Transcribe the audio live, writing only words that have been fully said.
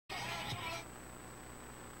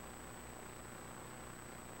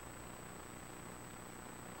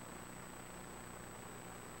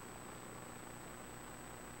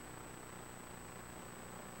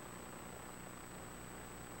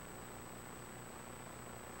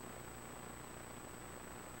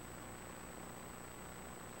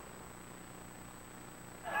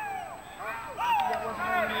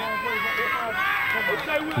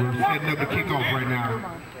setting up the kickoff right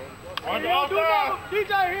now.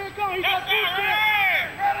 DJ, here it comes. He got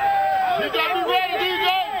defense. You gotta be ready, DJ.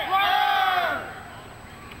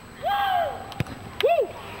 Woo!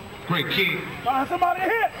 Great kick. Find somebody to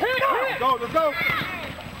hit. Hit. Go, let's go.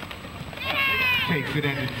 Takes it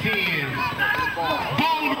at the 10. Ball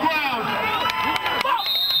on the ground. Ball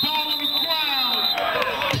on the ground.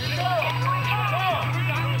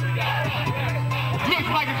 Looks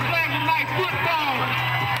like it's Flagler night football.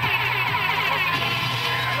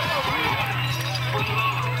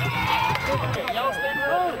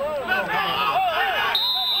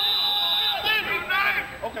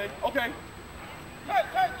 Okay.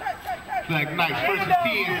 Flag night first and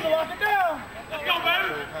 10. Lock it down. Let's go,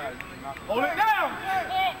 baby. Hold it down.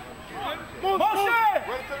 Motion.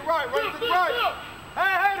 Right to the right, right to the right.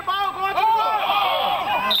 Hey, the ball going to the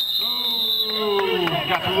right. Ooh,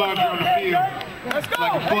 got some laundry on the field. Let's go.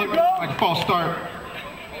 Like a false start.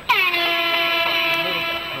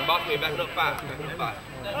 Back it up 5.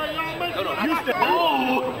 Houston. Oh.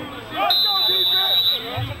 Let's go, defense.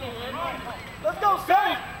 Let's go,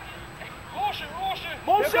 Sam. Motion.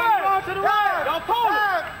 To the right. Don't pull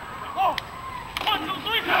it. 1, 2,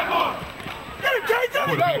 3. Get it, JJ.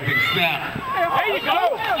 Quarterback big snap. There you go.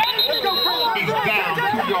 Let's go. He's down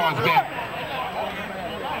 2 yards back.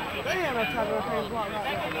 Damn, that's how the thing's blocked right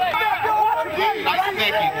Nice second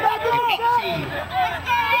at 18.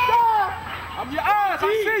 I'm your eyes. I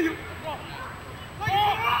see you.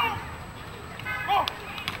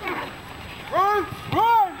 Run.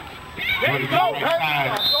 There you go. Right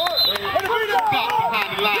side. Stop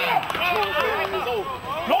behind the line.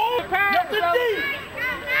 Go. Left and deep.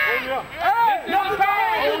 Hey, left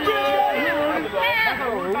and deep.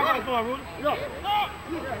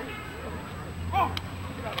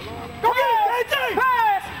 Go get it, KJ.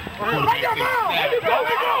 Pass. Right your mouth. There you go.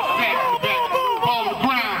 Ball on the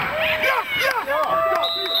ground.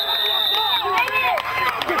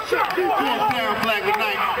 Fourth down, Flagler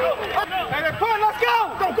night. Hey, let's go.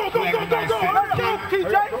 Go. Let's go,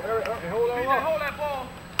 TJ. Hold that ball.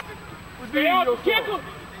 Stay out the kicker.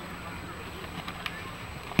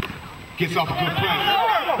 Gets off a good play.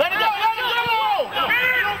 Let it go.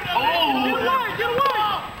 Oh! Get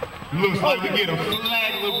away. Looks like we get a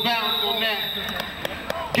Flagler bounce on that.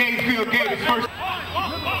 Gainesville Gators first.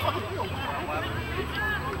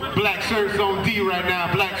 Black shirts on D right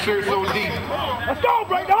now. Black shirts on D. Let's go,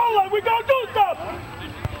 break the whole line. We gonna do stuff.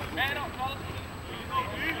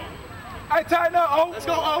 Hey, tighten up, O. Let's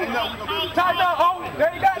go, O. Tighten up, O. They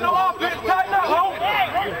ain't got no offense. Tighten up, O.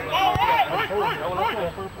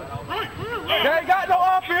 They ain't got no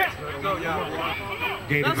offense.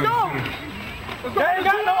 Gators Let's go. They ain't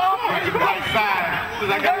got no offense. Right side.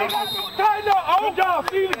 Tighten up, O. Good job,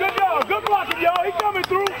 Steven. Good job. Good blocking, y'all. He coming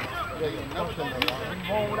through.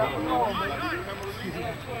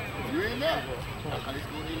 You ain't there.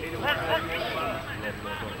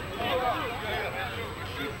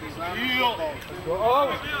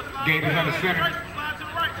 Gators on the center.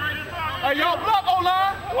 Hey, y'all, block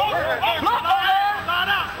O-line. Block O-line.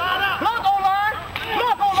 Block O-line.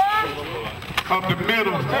 Block O-line. Up the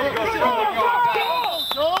middle.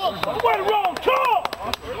 Went wrong, Charles.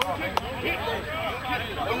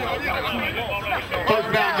 First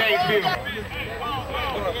down, Gainesville.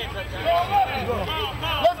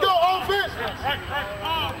 Let's go, offense.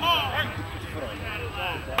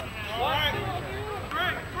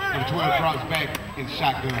 And 12 drops back in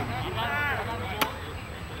shotgun.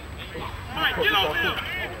 Mike, get over here.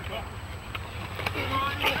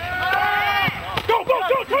 Go,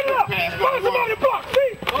 turn it up. Find somebody to block,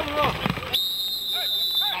 see?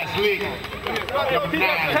 Nice lead. Number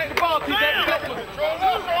 9. Take the ball, TJ.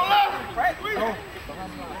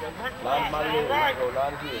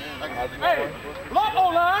 Hey, block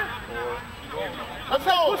O-line. Let's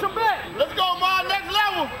go. Push him back. Let's go, man. Next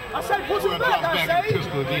level. I say push him 12 back, drops I back in say.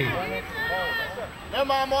 pistol again. Never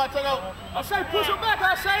mind, man. Take out. I say push him back,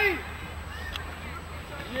 I say.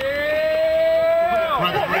 Yeah.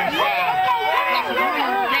 Run the red side. That's a run.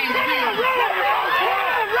 Gainesville.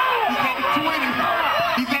 He's at the 20.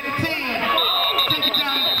 He's at the 10. Take it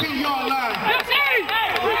down to the 10-yard line.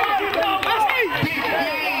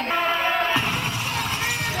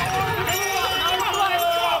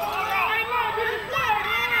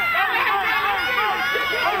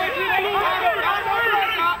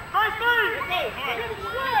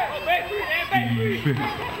 Big game.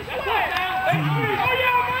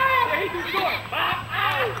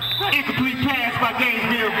 Incomplete pass by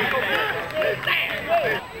Gainesville.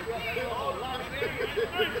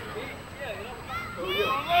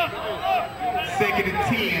 Second and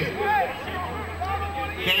 10.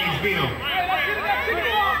 Gainesville.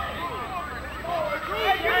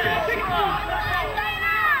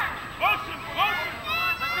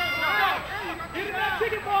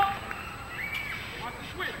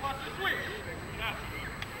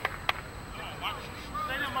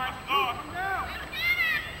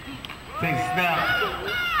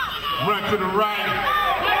 to the right.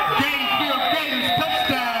 Gainesville Gators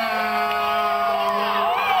touchdown.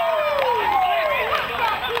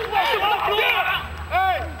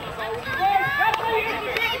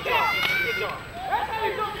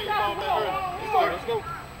 Let's go.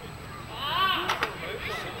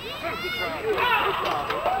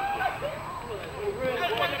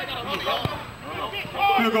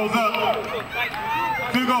 Field goes up.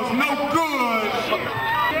 Field goes no good.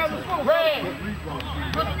 Red.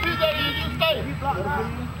 Put the TJ in, you stay.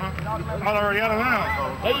 I'm already out of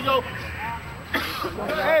line. There you go.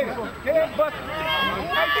 Hey, but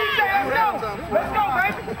hey, DJ, let's go. Let's go,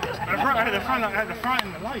 baby. I had the front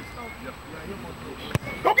and the lights.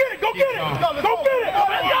 Go get it, go get it. Go get it. Oh,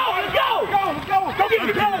 let's go, let's go. Go get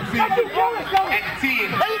it, Kelly. Let's go. At 10.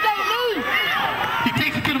 There you go, move. He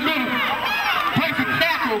takes it to the middle. Plays a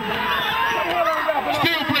tackle.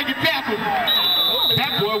 Still breaking tackle.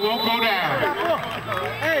 That boy won't go down.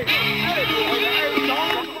 Hey.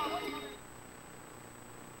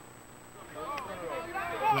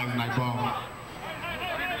 Last night ball.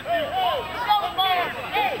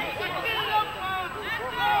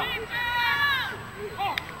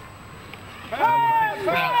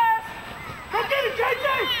 Snap. Go get it, JJ.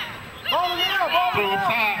 Throw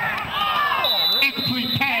inside.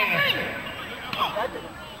 Incomplete pass.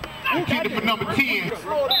 Intended for number 10.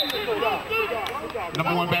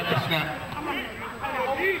 Number 1 back for the snap.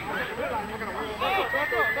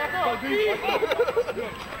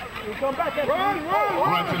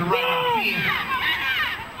 Run to the right, number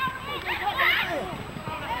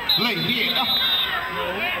 10. Late, yeah.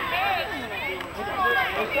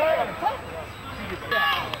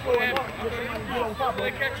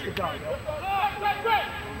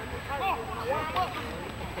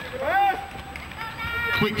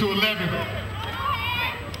 Quick to 11.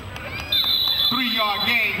 3-yard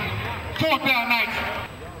gain. 4th down Knights.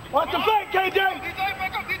 Watch the flank, KJ.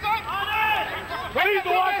 Please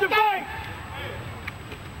watch the flank.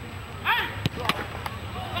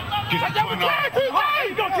 Gets the 20 off. Hey,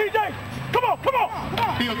 go TJ. Come on.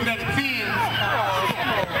 Fields it at the 10.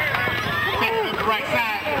 Takes it to the right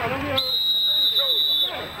side.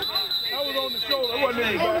 That was on the shoulder. It wasn't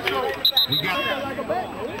We got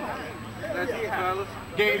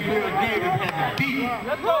Gainesville Gators at the deep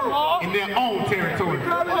in their own territory.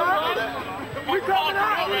 We coming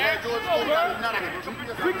out.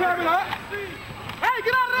 Hey,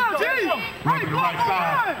 get out of there, G. Run to the right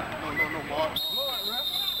side.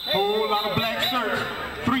 Whole lot of black shirts.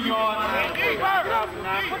 3 yards.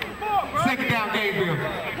 2nd down Gainesville. You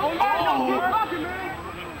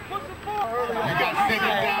got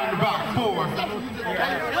 2nd down in about 4.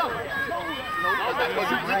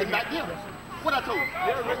 What I told you?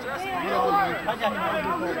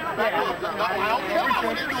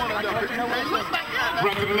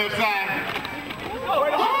 Run to the left side.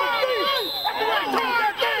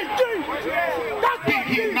 Big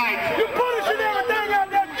hit Knights. You punishing everything out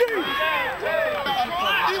there, G.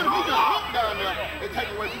 Even if he just look down there, they take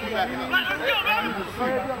away from you back up.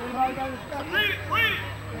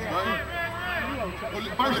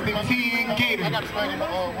 First and 10 Gators. I got to explain him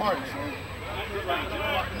March.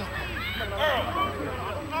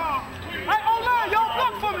 Hey, oh man, y'all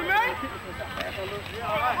block for me, man.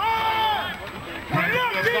 Turn it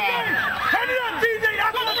up, TJ. Turn it up, TJ.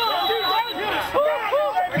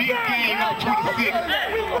 Big game up 26.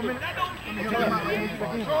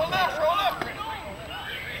 Roll left.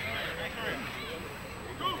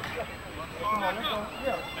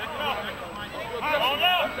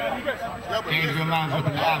 Gainesville lines up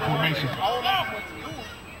in the I formation.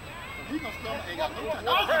 He gonna stomach, ain't got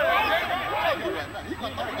no time. He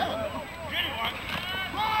gonna throw it down.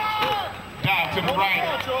 Dive to the right.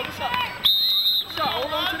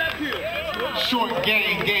 Hold on to that pill. Short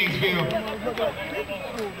gain, Gainesville.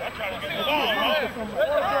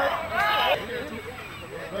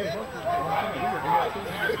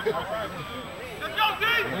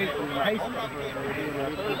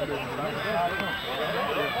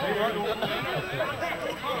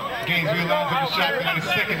 Gainesville lines up the shotgun in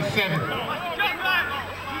 2nd and 7.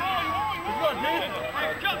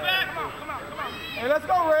 Hey, let's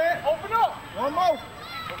go, Red. Open up. One more.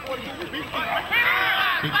 Big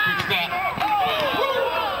snap.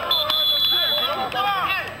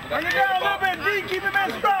 Bring it down a little bit, D. Keep him in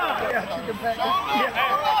stride. Yeah, keep him back.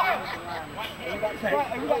 We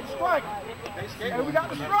got the strike. Hey, we got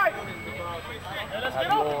the strike. Hey, let's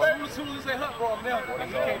get open, baby. As soon as they hunt for him now. Hey,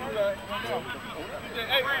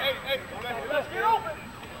 let's get open.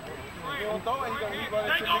 They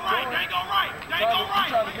go right.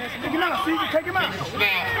 Take him out, see? Take him out.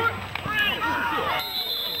 Snap.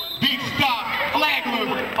 Big stop. Flagler.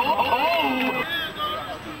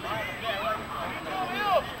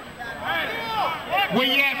 Where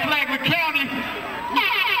you at, Flagler County?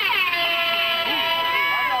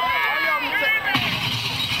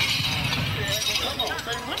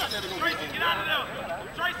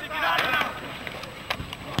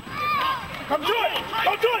 Come to it!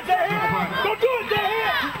 Don't do it, Jay! Don't do it, Jay!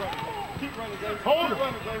 Hold it.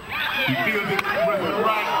 He feels it, runs to the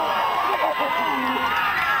right.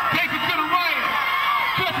 Takes it to the right.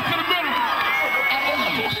 Cuts it to the middle.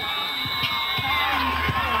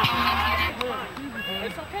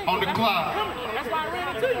 On the clock. That's why I ran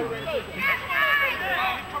into you.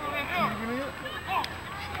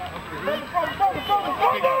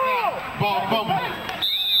 Ball fumble.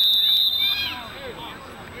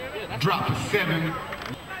 Drop for 7.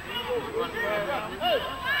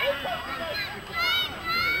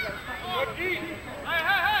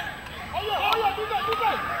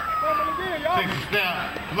 Takes a snap,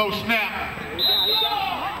 low snap.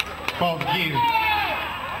 Falls again.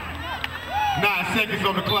 9 seconds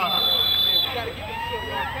on the clock.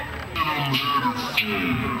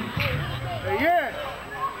 Yeah.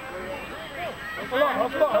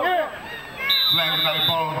 Hustle up. Yeah. Flagler got the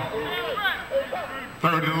ball.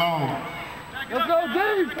 3rd and long. Let's go,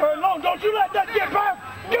 Dave. 3rd and long. Don't you let that get back.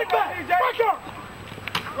 Get back. Back up.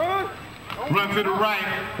 Run to the right.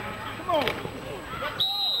 Come on.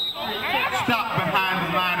 Stop behind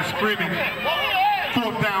the line of scrimmage.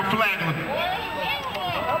 4th down, Flagler.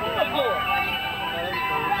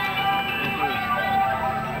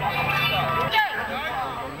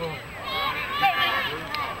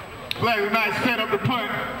 Flagler nice set up the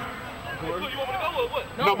punt.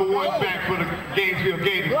 Number 1 back for the Gainesville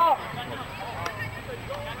Gators.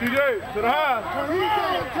 TJ, to the high. He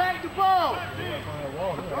said attack the ball.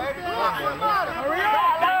 Hurry up.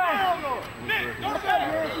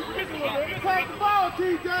 Attack the ball,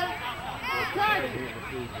 TJ. Attack it.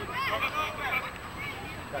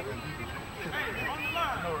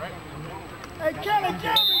 Hey, Kelly.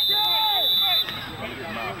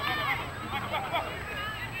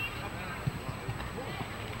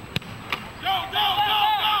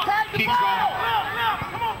 Keeps going.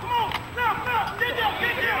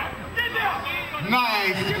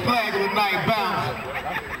 Nice Flagler, nice bounce.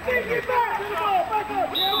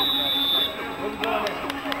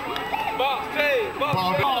 Ball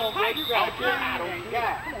down. You got it.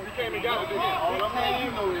 You came and got it.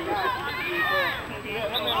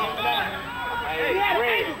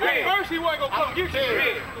 First he wasn't gonna come get you.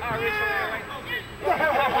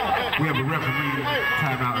 We have a referee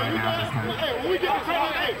timeout right now this time. We get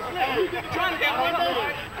the trying to get one.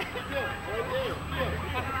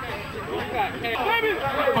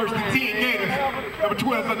 1st and 10 Gators. Number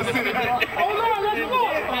 12 on the center. Hold on, let's go.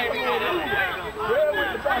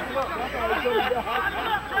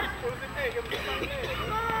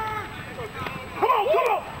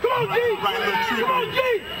 Come on, G. Right, little trip. Come on, G.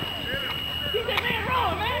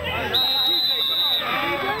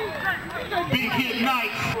 Big hit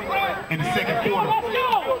nice in the 2nd quarter.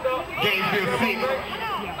 Gainesville 6.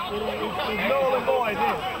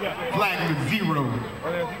 Flagler 0.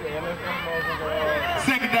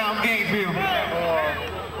 2nd down, Gainesville.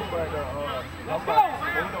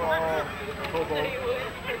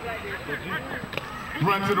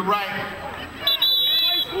 Run to the right.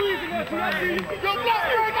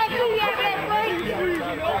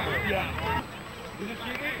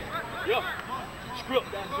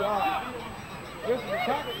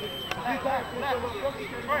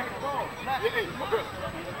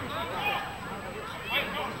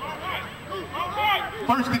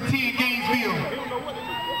 First and 10, Gainesville.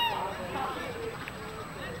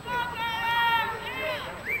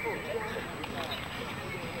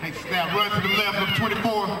 Hey, snap, run to the left of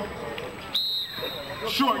 24.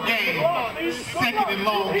 Short game, 2nd and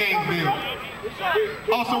long, Gainesville.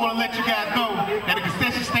 Also want to let you guys know that the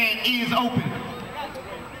concession stand is open.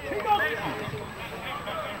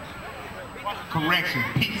 Correction,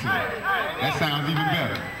 pizza. That sounds even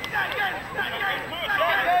better.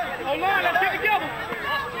 O-line, let's get together.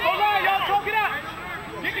 O-line, y'all talk it out.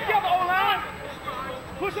 Get together, O-line.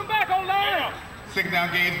 Push them back, O-line. 2nd down,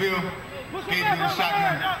 Gainesville. Gainesville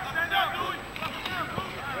shotgun.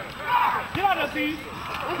 Get out of there, Steve.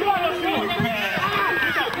 Get out of there, Quick Steve. pass.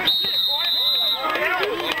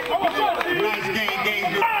 Nice game,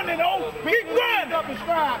 Gainesville. Grinding, O. Keep grinding. Up the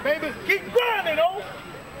stride, baby. Keep grinding, O.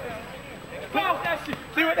 Bounce that shit.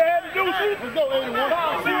 See what they had to do, see? Let's go, 81.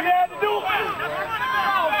 See what they had to do?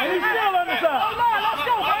 And he's still on the side. Let's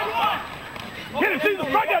go, baby. Get him, Caesar.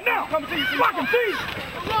 Strike out now. Come, Caesar. Block him, Caesar.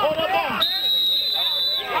 Hold up on.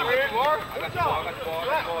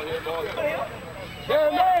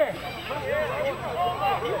 Damn man.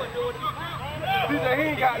 He said he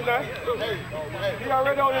ain't got nothing. He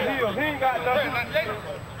already on his heels. He ain't got nothing.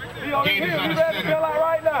 He on his heels. He ready to fill out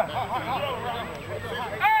right now.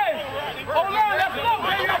 Hey! Hold on, let's go,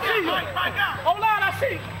 baby. I see you. Hold on, I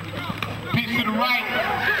see you. Piece to the right.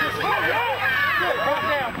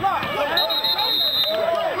 Goddamn block.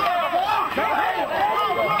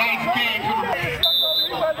 Nice game for the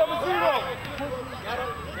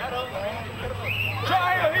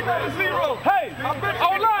He number 0. Hey,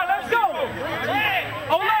 hold on, let's go.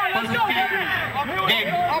 Hold on, let's go, baby.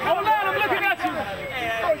 Hold on, I'm looking at you.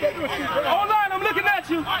 Hold on, I'm looking at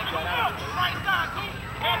you.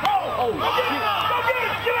 Oh,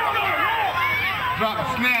 get out of here. drop a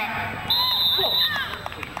snap.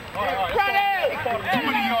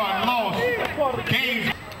 20-yard loss.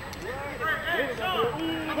 Gainesville.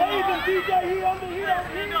 DJ, he on the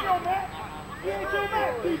man. He ain't your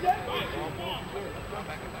man, DJ.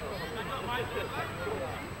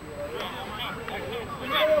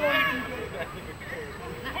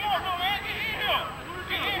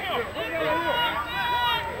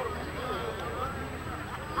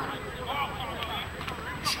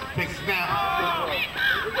 Take snap.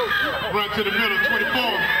 Run to the middle, 24.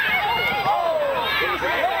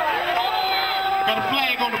 Got a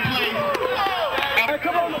flag on the play. Hey,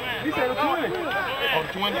 come on. He said a 20. Oh,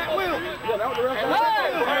 20? Yeah, that was the rest of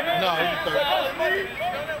No, he's 30.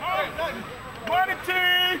 20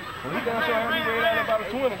 team. Well, he down there, he ran out about a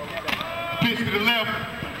 20. Pitch to the left.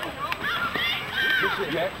 Good shit,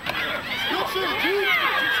 Jack. Good shit, G.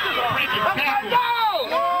 Breaking tackle.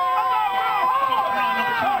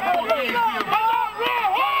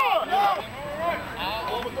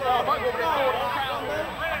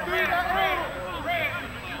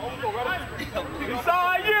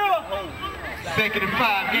 Second and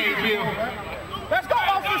 5, Gainesville. Let's go,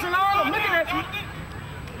 offensive line. I'm looking at you.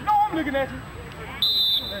 No, I'm looking at you.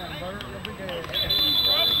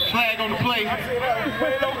 Flag on the play. I see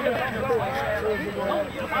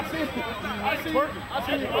you.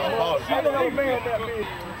 I know man that big.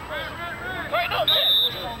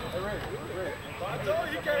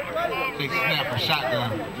 Big snap for shotgun.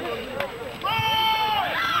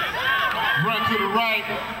 Run to the right.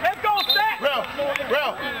 Let's go, Stack.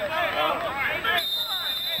 Ralph.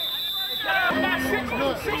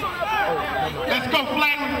 Let's go,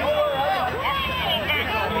 Flagler.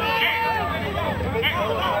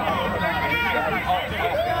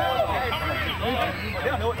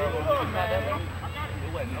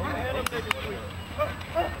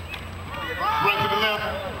 Run to the left.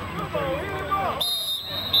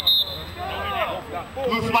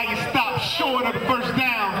 Looks like he stopped short of the first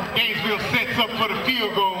down. Gainesville sets up for the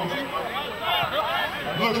field goal.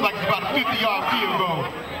 Looks like it's about a 50-yard field goal.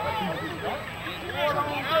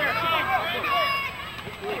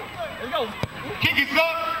 Kick is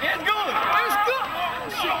up. It's good. It's good.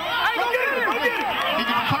 Hey, go get it. He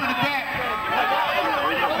can return it back.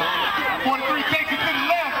 43 takes it to the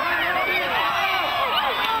left.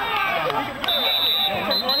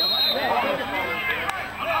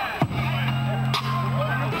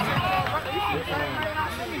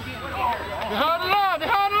 Behind the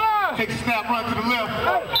line. Takes a snap, run to the left.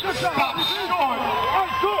 Stop short.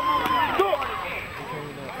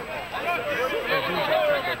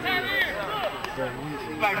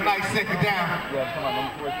 Nice second down.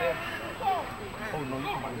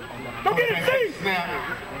 Don't get it, see. Snap.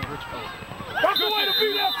 That's the way to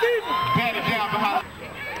beat that season. Batted down behind.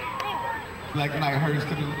 Black Knight hurries to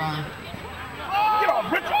the line. Get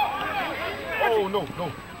off, Richard. Oh, no.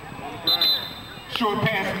 Short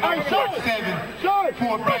pass, number 47.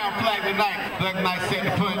 Fourth down, Flagler Knight. Black Knight set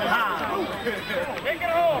the punt. Take it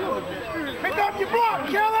home. Pick up your block,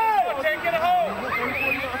 Kelly. Take it home.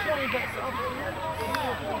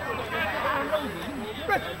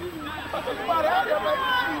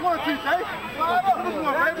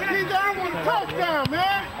 Touchdown,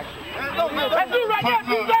 man. That's you right there,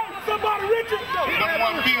 DJ. Somebody, Richard. Number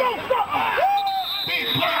 1 field. Big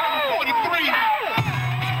play, number 43.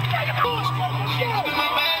 Run to the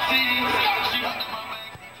left.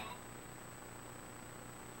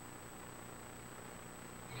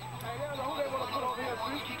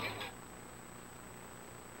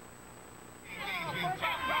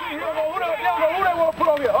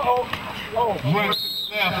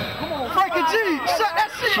 Frankie G, shut that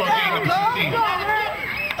shit Short gain, number 16.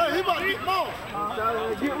 Hey, he about to get more.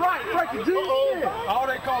 Get right, Frankie G. All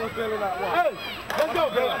they call is filling out one. Hey, let's go,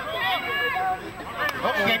 Bill.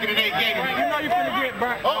 Second and 8, Gators. You know you're finna get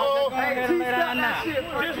burnt. Go ahead and lay down now.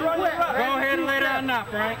 Just run it right. Go ahead and lay down now,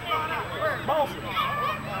 Frank.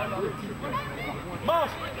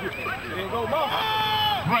 Mouse. There you go, Mouse.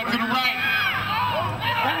 Right to the right.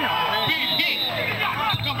 Big hit.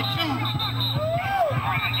 Number 2.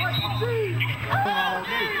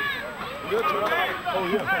 Good try. Oh,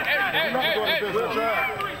 yeah. Good try.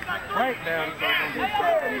 Frank down.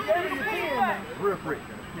 Real quick.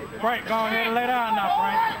 Frank, go ahead and lay down now,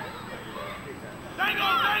 Frank.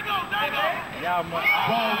 Y'all Ball.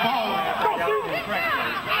 Frank.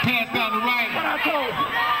 Pass down the right. What I told you.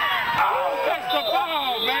 Oh, that's the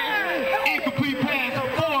ball, man. Incomplete pass.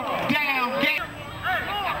 4 down. Game.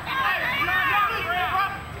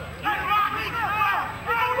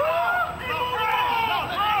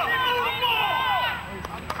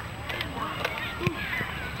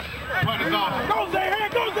 Punt is off. Go there.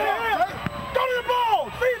 Go to the ball.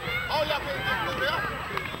 See? All y'all can't do is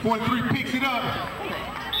 43 picks it up.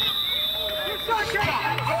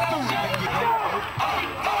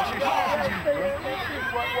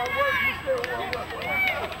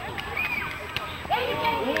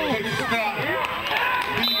 Takes a snap.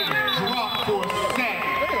 Being dropped for a sack.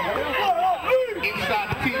 Inside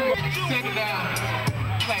the 10. Second down.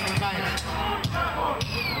 Flagler nice.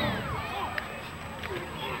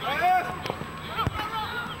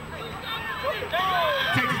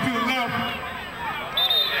 Takes it to the left.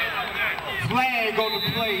 Flag on the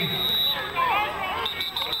play.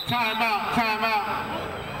 Timeout.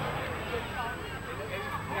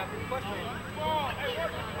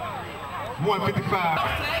 1:55.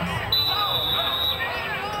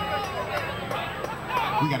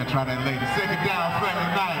 We gotta try that later. Second down,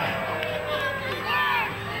 Flagler night.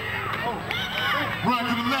 Run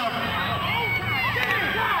to the left.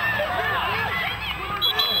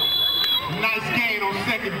 Nice gain on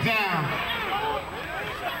second down.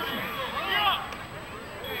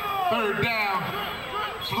 Third down,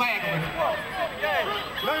 Flagler.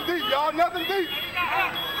 Nothing deep, y'all. Nothing deep.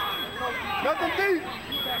 Nothing deep.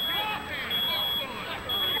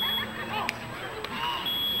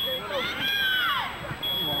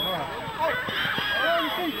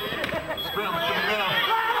 Scramble to the left.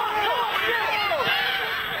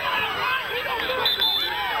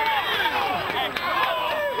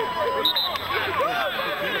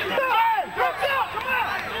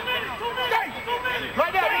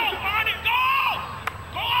 Right there.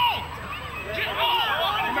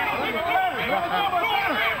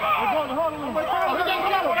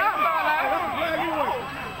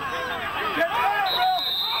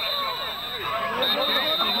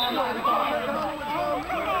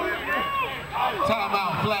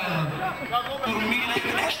 Timeout, Flagler.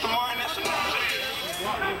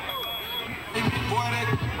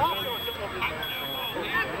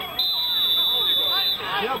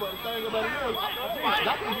 Yeah, but the thing about it is,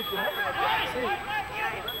 that can get you hurt.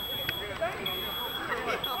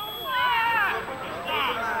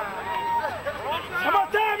 How much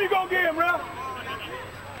time you gonna give him, bro?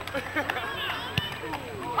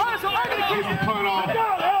 Alright, so I'm gonna keep Get the punt off. Look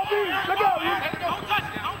out, LB. Look out, you. Don't touch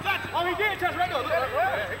it. Oh, he did touch right there.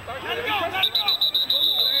 Let it go.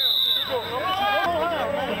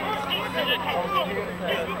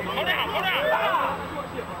 Go down.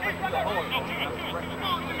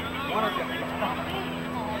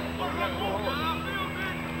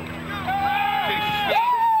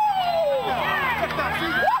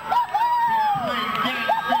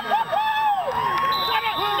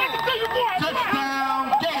 Touchdown,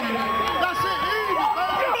 Gators. That's it, easy,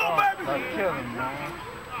 baby.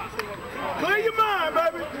 Clear your mind,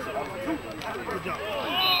 baby.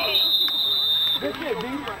 Good shit, D.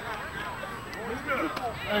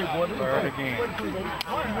 Hey, boy, third again.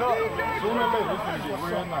 Sooner or later, this is going to get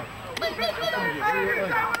real nice.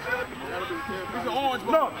 He's an orange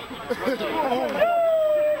ball.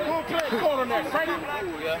 Corner there, Frank.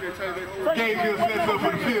 Gainesville sets up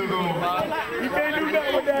for the field goal. You can't do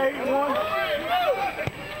nothing with that 8-1.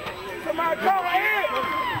 Somebody come in.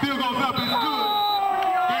 Field goes up, it's good.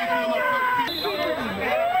 Gainesville up 13.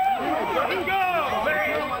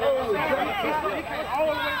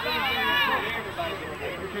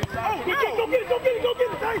 Let's go, man. Go get it, Go get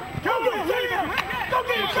it, Tay. Go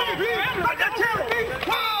get it, Tay. Right there, Tay.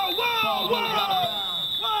 Whoa.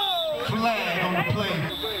 Flag on the play.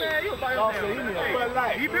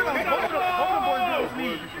 He been on both of them boys do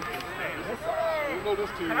sneeze.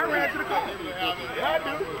 I ran to the car. Yeah, I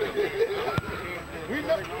do. We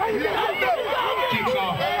know. Kicks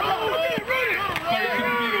off. Third to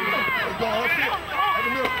the field.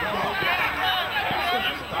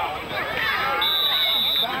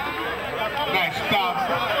 Nice stop.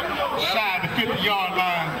 Shy of the 50-yard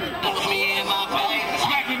line.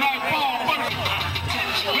 Flagler nice ball.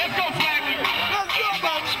 Let's go, Flagler.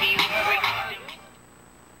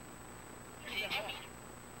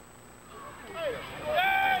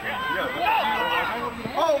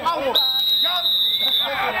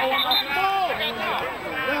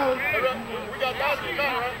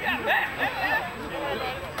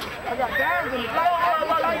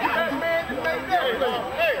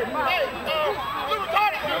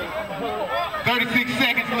 36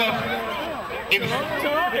 seconds left in the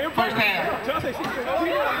first half.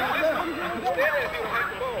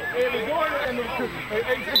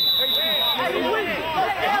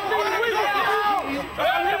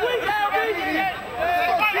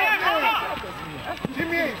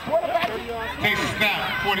 Takes a snap.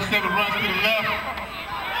 47 runs to the left.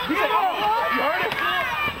 You heard it? Right.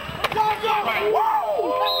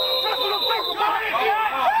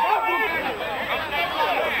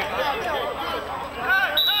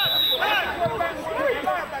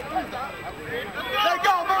 Let's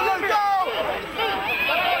go, bro, let's go!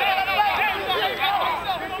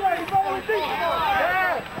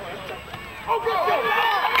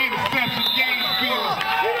 Interception, Gainesville.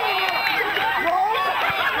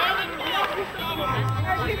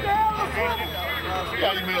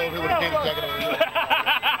 Yeah, you made over here with a Gator jacket on.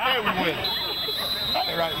 And we win.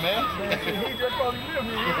 That's right, man.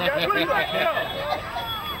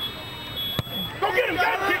 Go get him,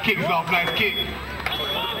 guys! Kick is off, nice kick.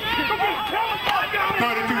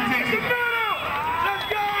 32 Texas. Let's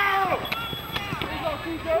go!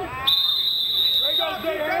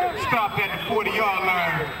 Stopped at the 40-yard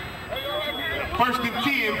line. First and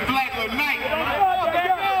 10, Flagler Knight.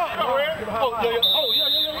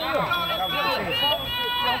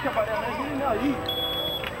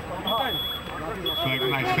 Flagler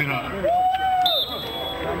Knight set up.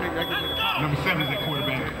 Number 7 is at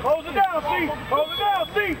quarterback. Close it down, C. Close it down,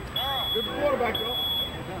 C. Good quarterback, though.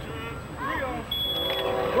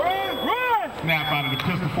 Run, run! Snap out of the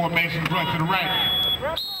pistol formation, run to the right.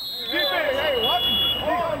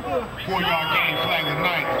 4-yard gain, Flagler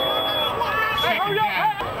Knight. Second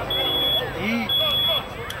down.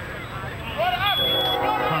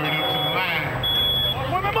 Hurried up to the line.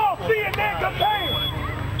 Swim him off, C, and then contain.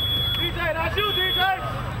 DJ, that's you, DJ.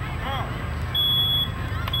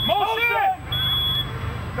 Motion!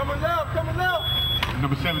 Coming left, coming left.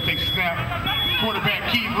 Number 7 takes a snap.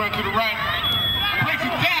 Quarterback Key run to the right. Breaks a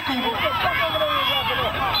tackle.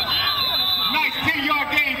 Nice 10-yard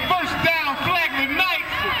gain. First down, Flagler Knight.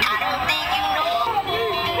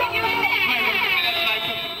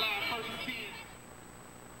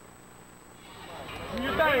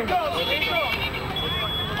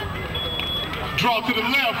 Draw to the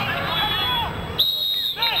left.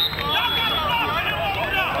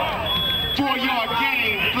 4-yard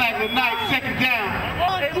gain, Flagler Knight, second down.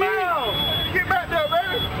 Hey, Miles, get back there,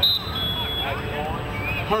 baby.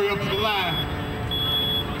 Hurry up to the line.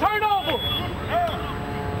 Turn over.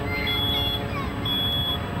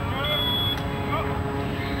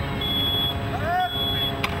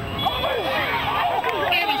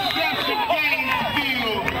 Interception,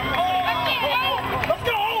 Gainesville. Let's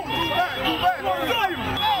go.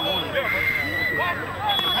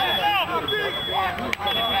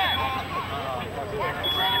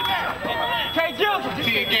 T.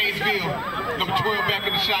 Gainesville, number 12 back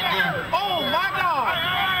in the shotgun. Oh my God!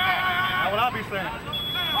 That's what I'll be saying.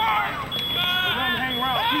 Hang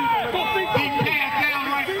around. Deep pass down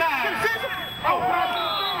right side.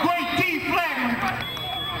 Great D, Flagler.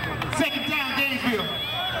 Second down, Gainesville.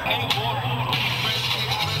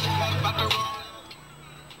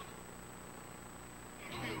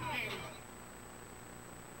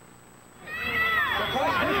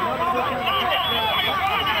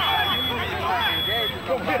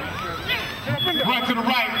 Run to the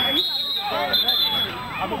right.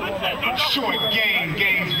 Short gain,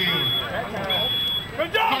 Gainesville.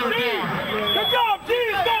 Good job, Third G. down. Good job, G.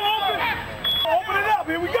 Let's go, open. Open it up.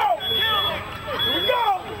 Here we go. Here we go.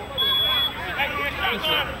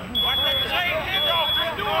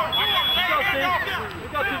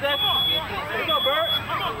 Let's go, Bert.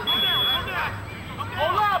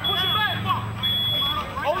 Hold on, push it back.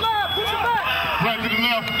 Hold on, push it back. Run to the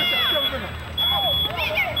left.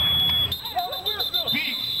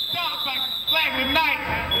 Big stop by Flagler Knight.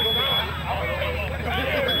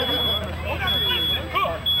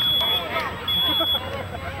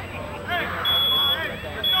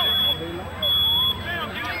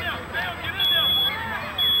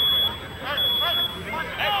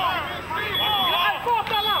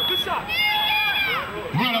 Good shot.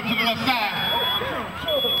 Run up to the left side.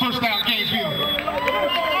 First down, Gainesville.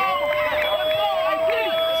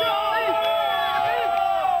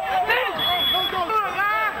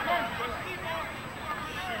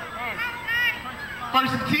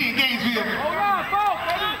 First and 10, Gainesville.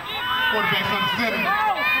 Quarterback's on the 7.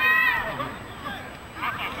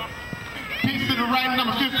 Pitch to the right,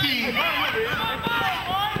 number 15.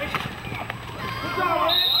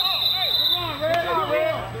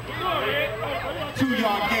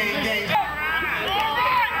 Two-yard gain, Gainesville.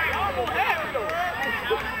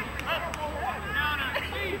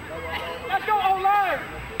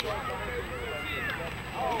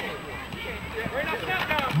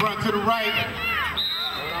 Run to the right.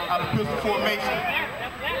 Out of pistol formation.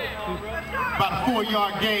 About a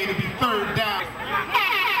 4-yard gain. It'll be 3rd down.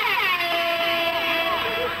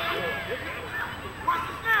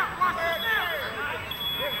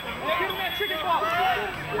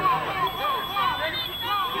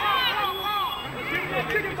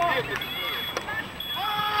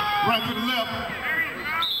 Run to the left.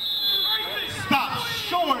 Stop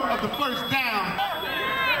short of the 1st down.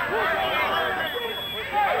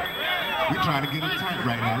 We're trying to get it tight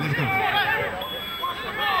right now. Let's go.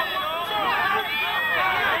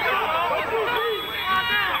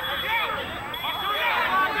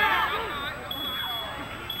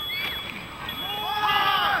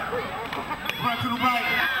 Run to the right.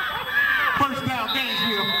 1st down,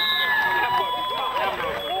 Gainesville.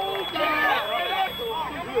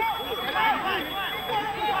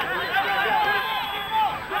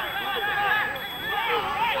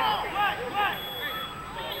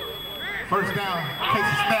 First down, takes a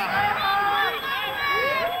snap.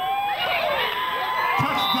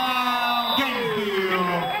 Touchdown,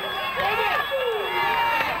 Gainesville.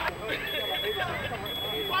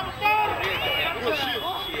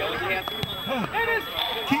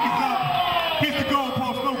 Kick is up. Hits the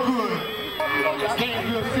goalpost, no good.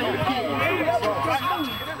 Gainesville sent the kick.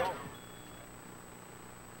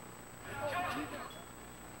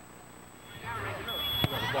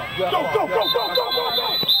 Go, go, go, go, go, go, go!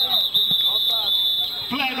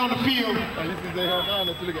 Flag on the field.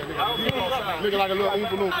 Looking like a little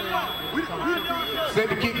oompa. Set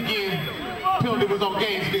the kick again. Penalty was on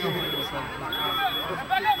Gainesville.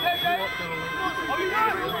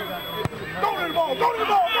 Go to the ball, go to the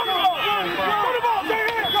ball, go to the ball! Go to the ball, stay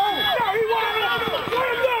here, go! Yeah, he won it!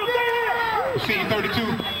 Stay here! Machine 32.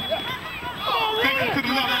 Takes it to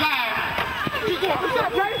the left side.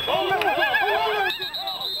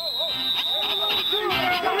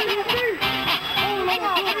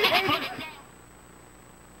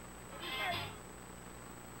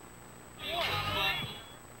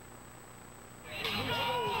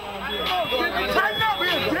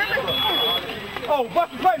 Oh,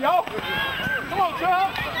 bust the play, y'all. Come on,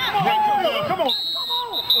 Charles. Come on.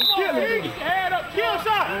 Kill it. Head up. Kill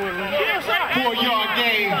shot. Kill shot. 4-yard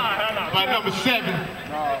gain by number 7.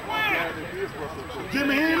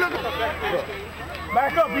 Jimmy, he ain't looking.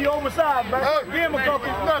 Back up. Be oversized. Back up. Give him a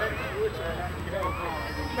couple.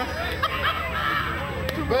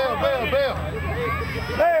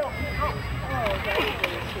 Bell.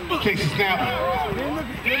 Takes a snap.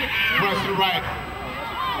 Runs to the right.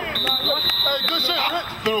 Hey, good shit, Rick.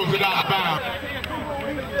 Throws it out of bounds.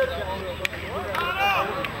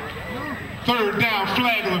 3rd down,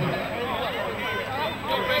 Flagler.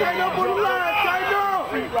 Tighten up on the line. Tighten up.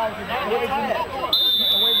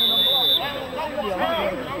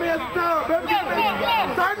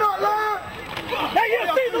 Tighten up, line. Hey, you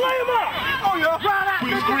see the lay him up. Oh, yeah.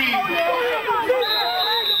 With a screen. Oh, yeah.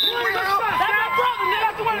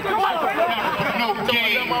 No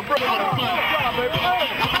gain. Down.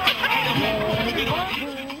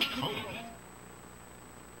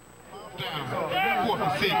 4th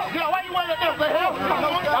and 6. Yeah, why you want to do that? That was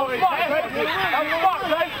smart, Jay. That was smart,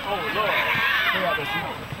 Jay.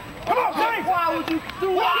 Come on, Jay. Why would you do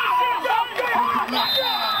that?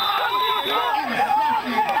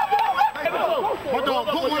 What dog?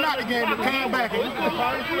 Put one out the game and come back.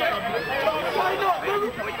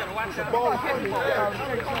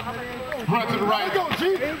 Run to the right. Go, G.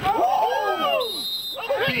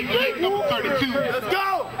 Big leg, number 32. Let's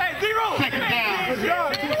go. Hey, 0. 2nd down.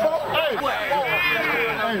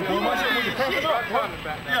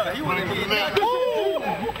 Running to the left.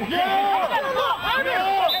 Big leg.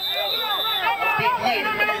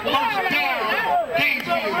 1st down.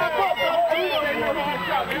 Gainesville.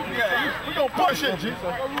 We gonna push it, G.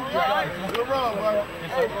 Good run, bro.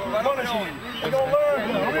 You gonna learn.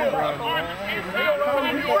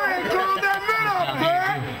 You ain't close that middle up,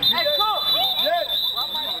 man. Hey, coach.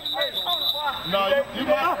 No,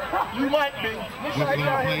 you might be.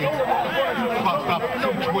 Clock stop at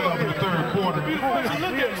 2:12 in the 3rd quarter.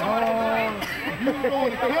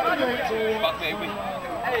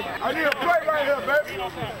 I need a play right here, baby.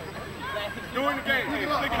 Doing the game.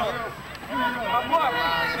 I'm up.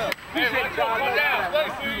 They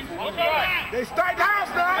stay down,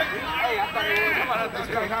 son. Hey, I thought they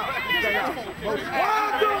stay down. Stay down.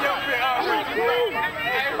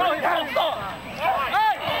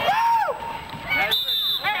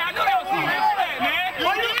 Hey, I know that was man.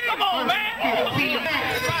 Come on, man.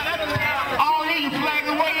 All in you,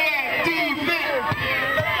 Flagler. Where you at? Defense.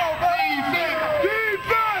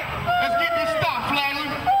 Let's get this stop, Flagler.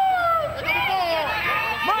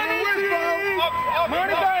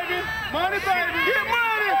 Money,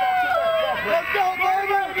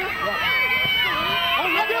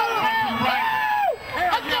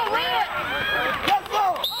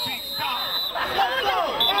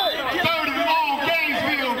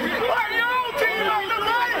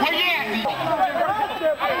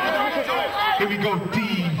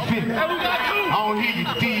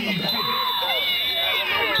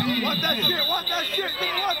 that shit. Watch that shit.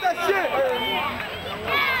 Watch that shit.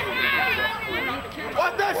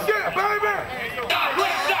 Watch that shit, baby.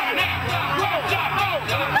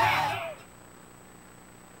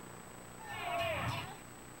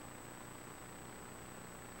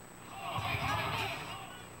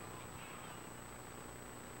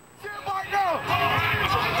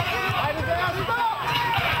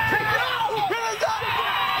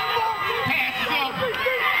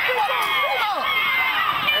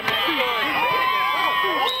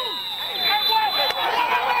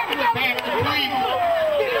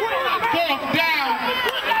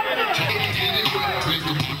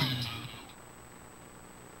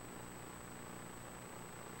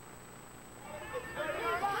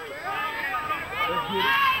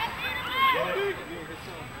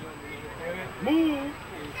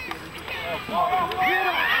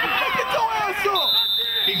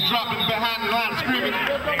 He's dropping behind the line of scrimmage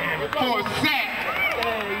for a sack.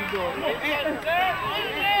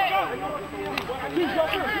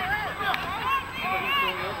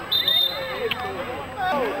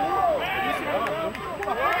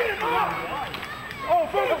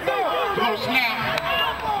 Low snap.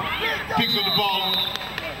 Picks up the ball.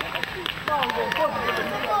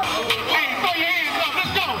 Hey, throw your hands up.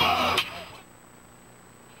 Let's go.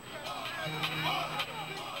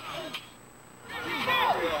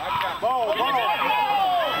 Ball.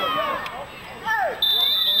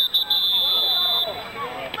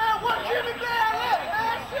 Man, what Jimmy down there,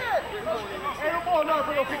 man? Shit. Ain't no ball now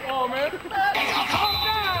for no football, man.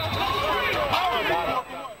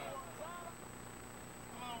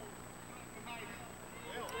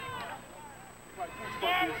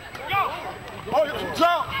 Oh,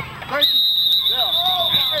 jump. Thank you. Yeah.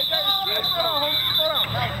 Hey, David, slow down, homie. Slow down.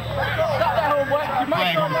 Stop that, homeboy. You might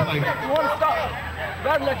start that. You want to stop.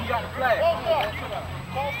 Better let you got the flag.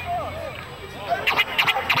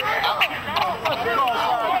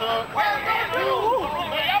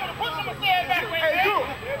 Hey, dude.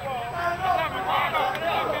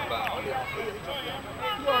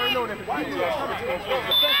 You already know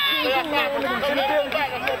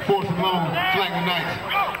that. Fourth and long, Flagler Knights.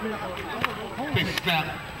 Big snap.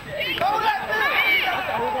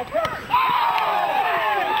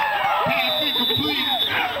 Pass incomplete.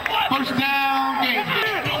 First down, Gainesville.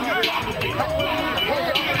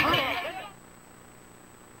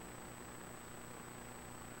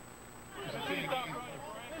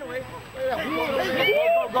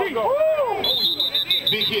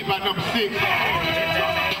 Big hit by number 6.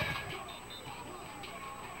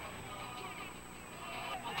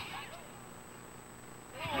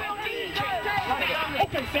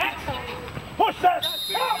 Okay, Zach. Push that. That's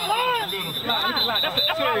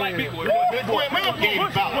what I like, big boy. Big boy, gain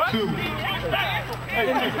about 2.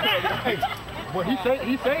 Hey, boy, he said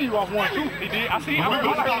he was 1-2. He did. I see. We're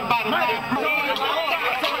going to stop by the line.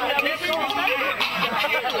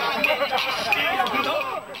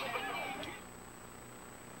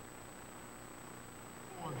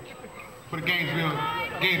 For the Gainesville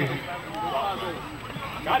Gators.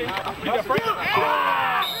 Got him. Get that frame.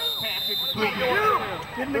 Pass incomplete.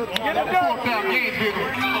 Fourth down, Gainesville.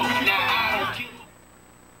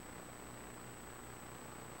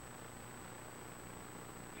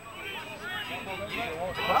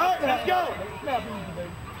 All right, let's go.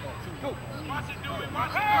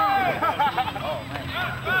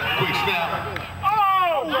 Quick snap. Oh!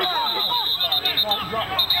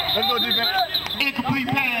 Let's go, defense. Incomplete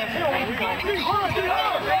pass.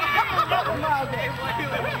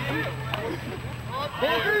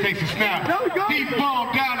 Takes a snap. Deep ball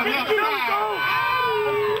down the left side.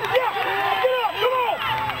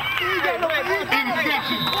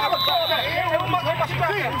 Interception.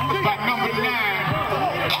 By number 9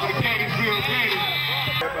 for the Gainesville Gators.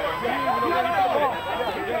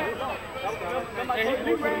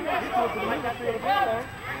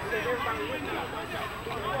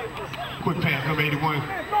 Quick pass, number 81.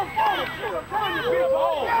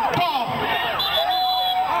 Ball.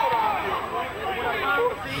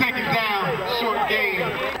 Second down, short game.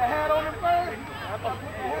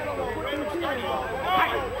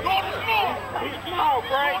 Small,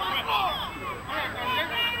 Frank.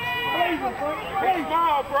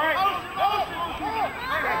 Small, Frank.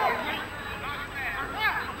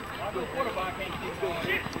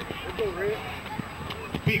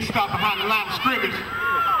 Big stop behind the line of scrimmage.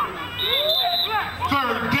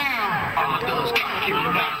 Third down.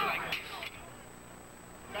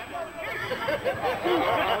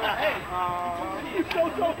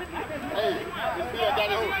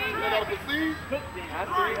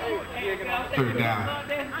 Third down.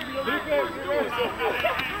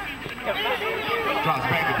 Drops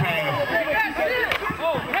back to pass.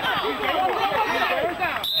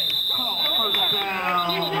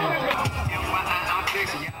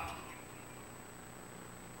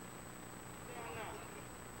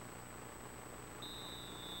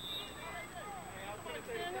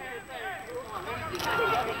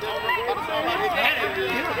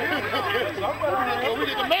 We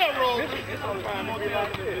get the mail roll.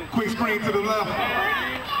 Quick screen to the left.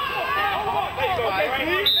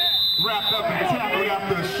 Wrapped up and tackled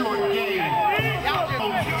after a short game.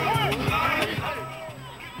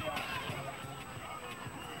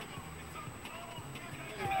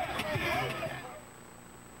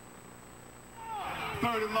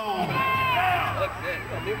 Third and long.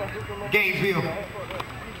 Gainesville.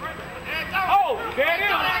 Oh, there it is.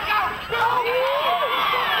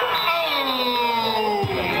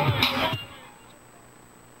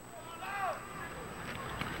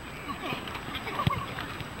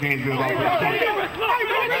 Gainesville off the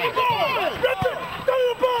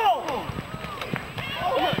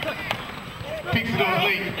Peeks it on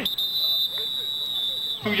late.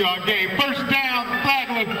 2-yard game. First down,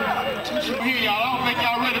 Flagler. Here, y'all. I don't think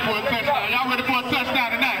y'all ready for a touchdown. Y'all ready for a touchdown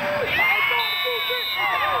tonight?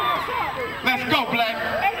 Let's go, Black.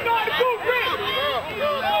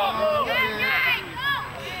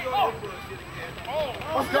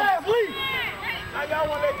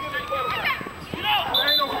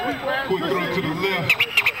 Quick throw to the left.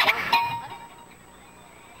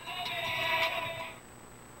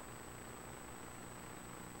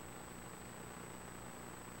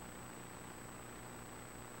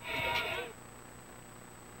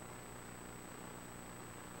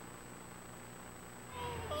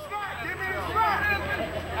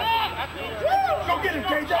 Go get him,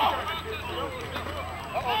 KJ.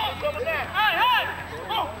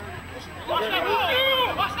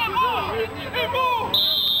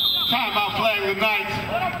 Timeout, Flagler Knights.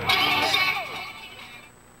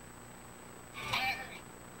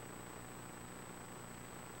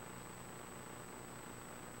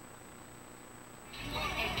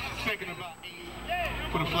 Second about 8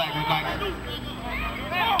 for the Flagler Knights.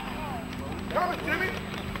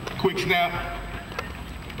 Quick snap.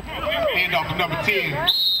 Hand off to number 10.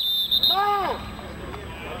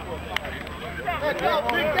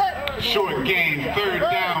 Short game, third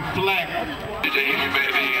down, Flagler.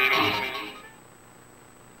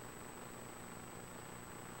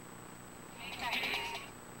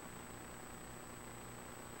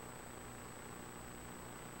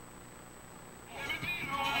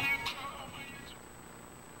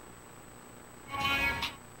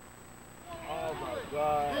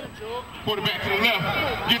 Quarterback to the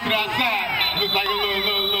left, gets it outside. Looks like a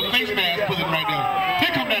little face mask pulling right there.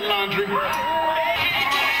 Here come that laundry.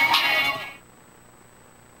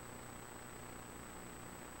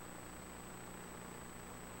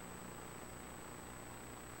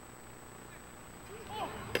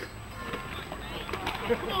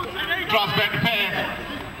 Drops back to pass.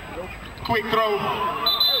 Quick throw.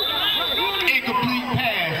 Incomplete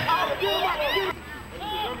pass.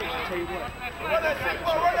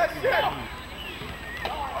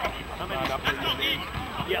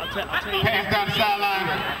 Pass down the sideline.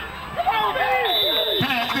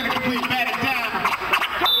 Pass incomplete, batted down.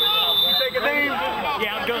 You take a name?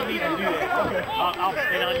 Yeah, I'm gonna need to do that. Okay.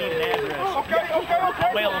 And I need an address. Okay.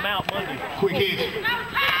 I'll mail them out Monday. Quick hit.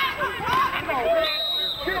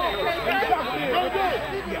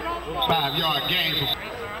 5-yard gain.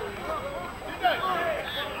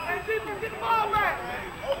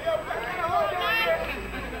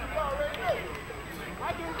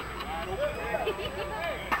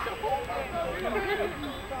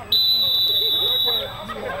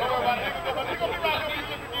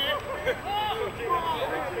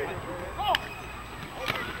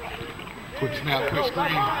 Quick snap, quick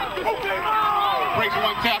screen. Breaks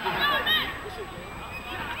one tackle.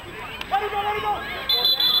 Let it go.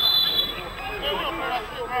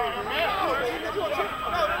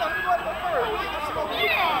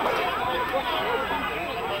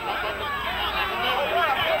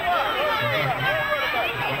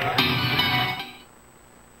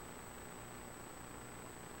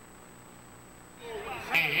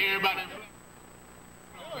 Hey, everybody.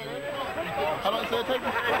 How long does it take?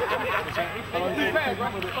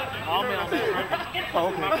 I'll mail them out. Oh,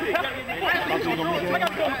 okay.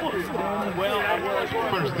 Well, I was.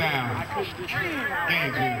 First down.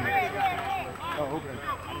 Gainesville. Oh, okay.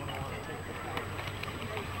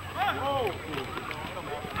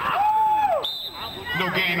 No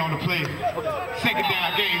gain on the play. Second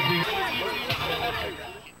down, Gainesville.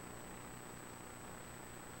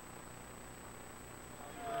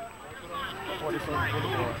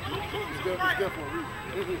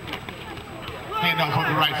 Hand off on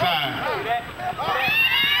the right side.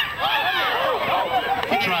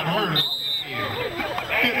 He tried to hurt him.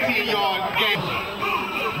 15-yard game.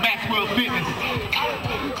 Maxwell Fitness.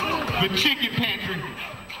 The chicken.